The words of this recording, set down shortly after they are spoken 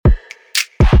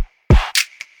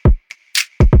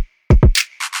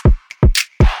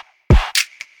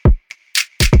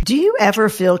Do you ever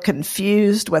feel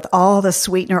confused with all the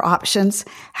sweetener options?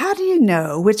 How do you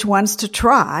know which ones to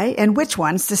try and which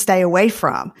ones to stay away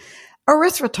from?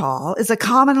 Erythritol is a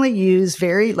commonly used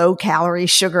very low-calorie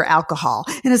sugar alcohol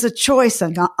and is a choice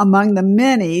among the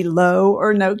many low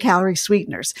or no-calorie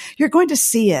sweeteners. You're going to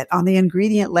see it on the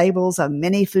ingredient labels of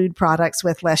many food products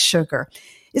with less sugar.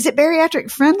 Is it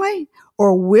bariatric friendly?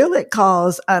 Or will it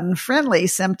cause unfriendly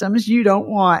symptoms you don't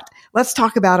want? Let's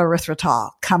talk about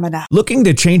erythritol coming up. Looking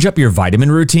to change up your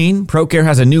vitamin routine? ProCare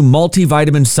has a new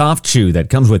multivitamin soft chew that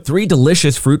comes with 3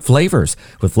 delicious fruit flavors.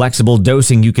 With flexible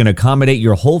dosing, you can accommodate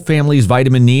your whole family's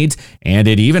vitamin needs, and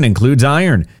it even includes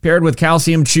iron. Paired with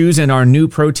calcium chews and our new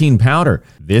protein powder.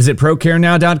 Visit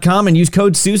ProCareNow.com and use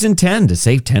code Susan10 to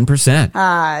save 10%.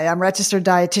 Hi, I'm registered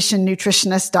dietitian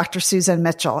nutritionist Dr. Susan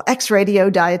Mitchell, ex-radio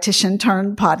dietitian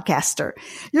turned podcaster.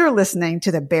 You're listening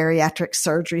to the Bariatric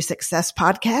Surgery Success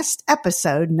Podcast,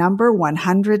 episode number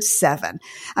 107.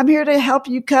 I'm here to help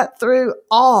you cut through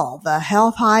all the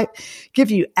health hype, give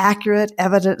you accurate,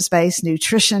 evidence-based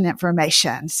nutrition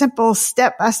information, simple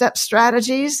step-by-step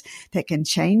strategies that can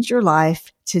change your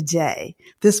life today.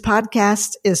 This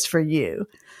podcast is for you.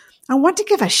 I want to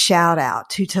give a shout out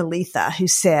to Talitha, who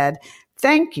said,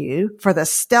 "Thank you for the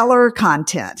stellar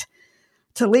content."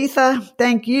 Talitha,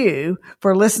 thank you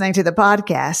for listening to the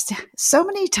podcast. So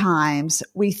many times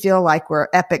we feel like we're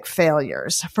epic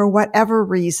failures for whatever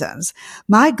reasons.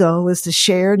 My goal is to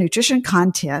share nutrition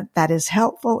content that is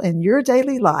helpful in your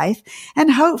daily life,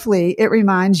 and hopefully it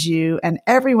reminds you and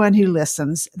everyone who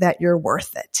listens that you're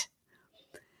worth it.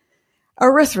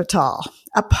 Erythritol,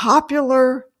 a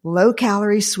popular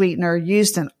low-calorie sweetener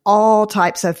used in all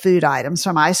types of food items,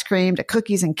 from ice cream to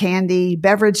cookies and candy,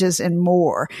 beverages, and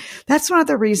more. That's one of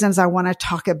the reasons I want to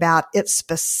talk about it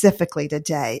specifically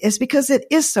today, is because it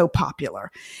is so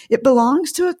popular. It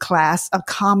belongs to a class of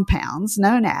compounds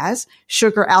known as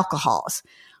sugar alcohols.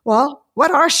 Well,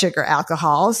 what are sugar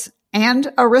alcohols, and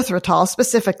erythritol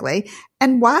specifically,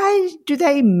 and why do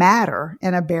they matter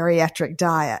in a bariatric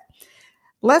diet?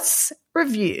 Let's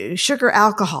review sugar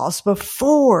alcohols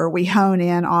before we hone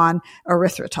in on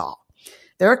erythritol.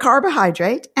 They're a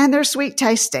carbohydrate and they're sweet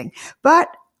tasting, but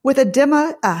with a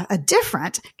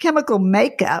different chemical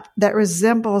makeup that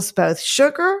resembles both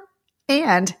sugar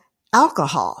and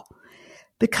alcohol.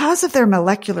 Because of their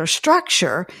molecular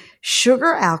structure,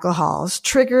 sugar alcohols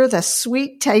trigger the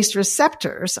sweet taste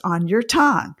receptors on your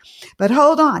tongue. But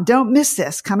hold on, don't miss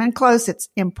this. Come in close, it's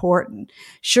important.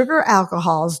 Sugar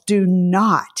alcohols do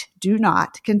not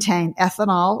contain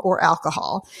ethanol or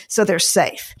alcohol, so they're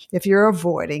safe if you're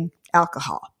avoiding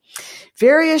alcohol.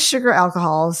 Various sugar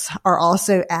alcohols are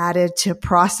also added to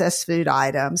processed food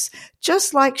items,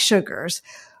 just like sugars,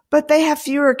 but they have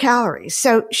fewer calories.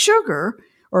 So sugar,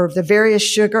 or the various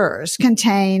sugars,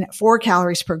 contain 4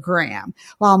 calories per gram,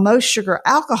 while most sugar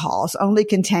alcohols only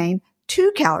contain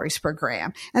 2 calories per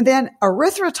gram. And then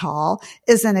erythritol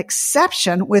is an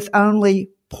exception with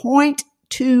only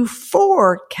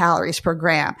 0.24 calories per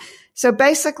gram. So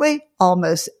basically,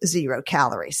 almost 0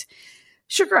 calories.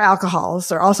 Sugar alcohols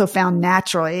are also found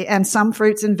naturally in some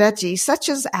fruits and veggies, such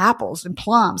as apples and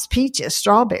plums, peaches,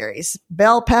 strawberries,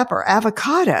 bell pepper,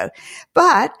 avocado.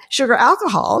 But sugar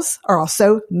alcohols are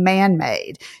also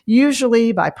man-made,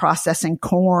 usually by processing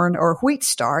corn or wheat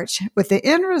starch with the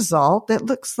end result that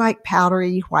looks like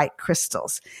powdery white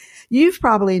crystals. You've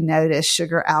probably noticed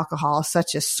sugar alcohols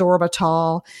such as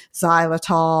sorbitol,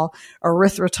 xylitol,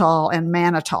 erythritol, and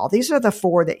mannitol. These are the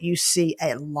 4 that you see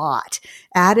a lot,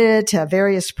 added to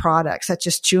various products such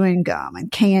as chewing gum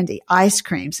and candy, ice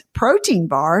creams, protein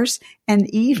bars, and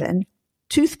even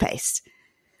toothpaste.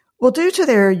 Well, due to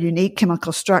their unique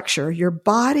chemical structure, your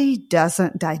body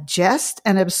doesn't digest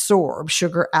and absorb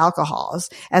sugar alcohols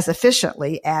as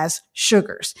efficiently as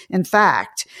sugars. In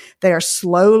fact, they are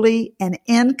slowly and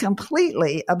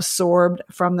incompletely absorbed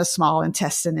from the small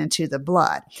intestine into the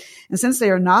blood. And since they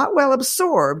are not well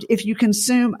absorbed, if you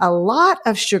consume a lot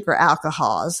of sugar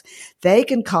alcohols, they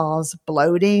can cause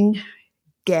bloating,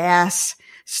 gas,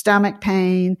 stomach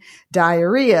pain,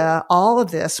 diarrhea, all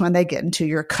of this when they get into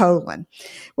your colon.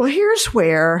 Well, here's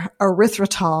where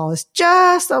erythritol is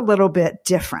just a little bit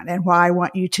different and why I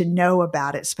want you to know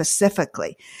about it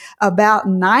specifically. About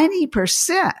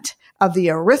 90% of the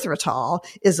erythritol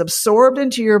is absorbed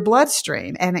into your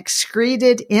bloodstream and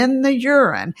excreted in the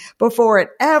urine before it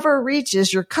ever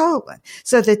reaches your colon.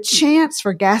 So the chance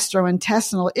for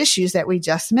gastrointestinal issues that we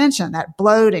just mentioned, that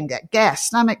bloating, that gas,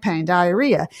 stomach pain,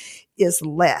 diarrhea, is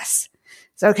less.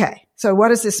 Okay, so what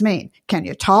does this mean? Can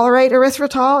you tolerate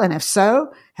erythritol? And if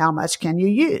so, how much can you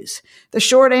use? The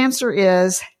short answer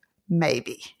is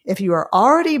maybe. If you are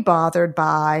already bothered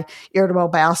by irritable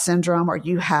bowel syndrome or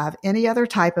you have any other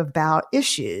type of bowel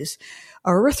issues,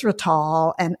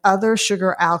 erythritol and other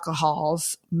sugar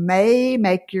alcohols may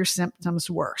make your symptoms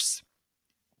worse.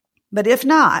 But if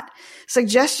not,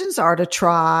 suggestions are to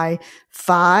try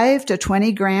 5 to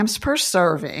 20 grams per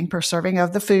serving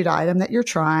of the food item that you're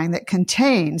trying that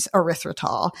contains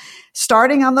erythritol,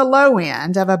 starting on the low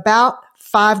end of about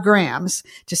 5 grams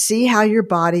to see how your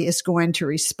body is going to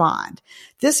respond.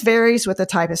 This varies with the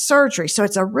type of surgery, so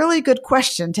it's a really good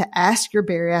question to ask your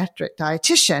bariatric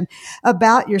dietitian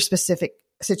about your specific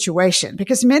situation,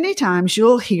 because many times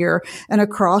you'll hear an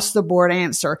across the board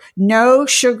answer, no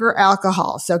sugar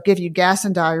alcohols. They'll give you gas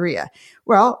and diarrhea.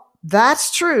 Well,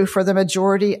 that's true for the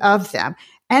majority of them.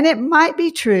 And it might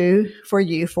be true for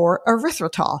you for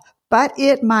erythritol, but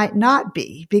it might not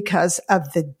be because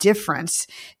of the difference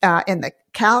in the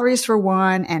calories for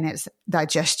one and its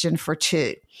digestion for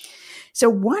two. So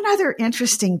one other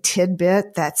interesting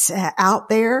tidbit that's out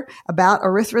there about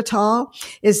erythritol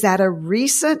is that a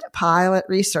recent pilot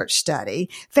research study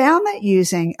found that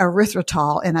using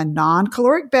erythritol in a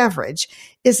non-caloric beverage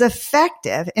is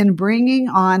effective in bringing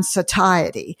on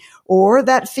satiety, or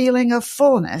that feeling of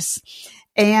fullness,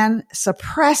 and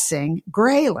suppressing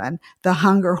ghrelin, the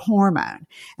hunger hormone.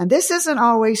 And this isn't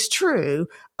always true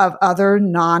of other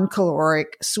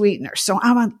non-caloric sweeteners. So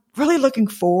I'm really looking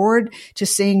forward to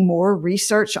seeing more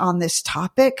research on this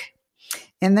topic.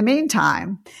 In the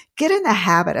meantime, get in the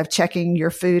habit of checking your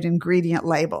food ingredient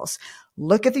labels.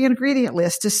 Look at the ingredient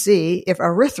list to see if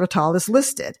erythritol is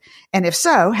listed, and if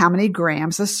so, how many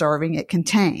grams a serving it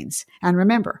contains. And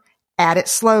remember, add it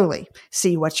slowly.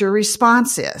 See what your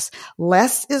response is.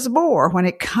 Less is more when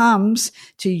it comes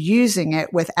to using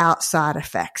it without side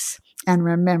effects. And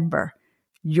remember,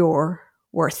 you're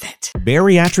worth it.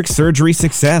 Bariatric Surgery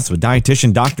Success with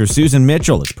dietitian Dr. Susan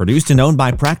Mitchell is produced and owned by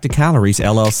Practicalories,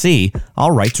 LLC.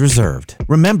 All rights reserved.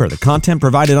 Remember, the content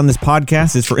provided on this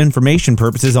podcast is for information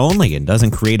purposes only and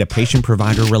doesn't create a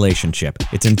patient-provider relationship.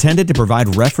 It's intended to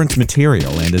provide reference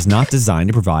material and is not designed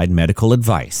to provide medical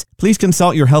advice. Please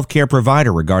consult your healthcare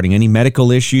provider regarding any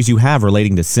medical issues you have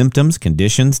relating to symptoms,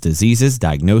 conditions, diseases,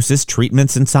 diagnosis,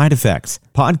 treatments, and side effects.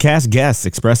 Podcast guests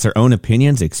express their own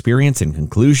opinions, experience, and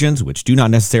conclusions which do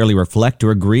not necessarily reflect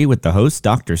or agree with the host,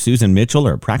 Dr. Susan Mitchell,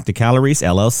 or Practicalories,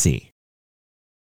 LLC.